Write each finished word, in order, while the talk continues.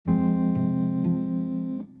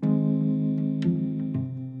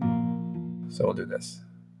So we'll do this.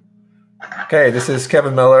 Okay, this is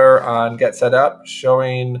Kevin Miller on Get Set Up,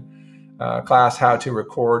 showing class how to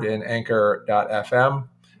record in Anchor.fm.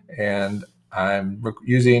 And I'm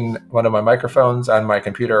using one of my microphones on my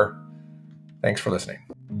computer. Thanks for listening.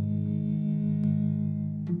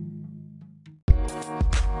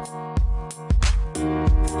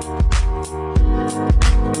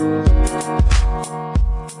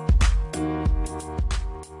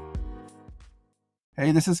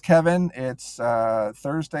 Hey, this is Kevin. It's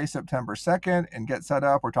Thursday, September 2nd, and Get Set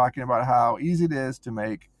Up. We're talking about how easy it is to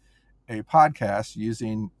make a podcast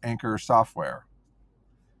using Anchor software.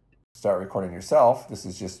 Start recording yourself. This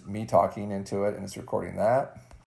is just me talking into it, and it's recording that.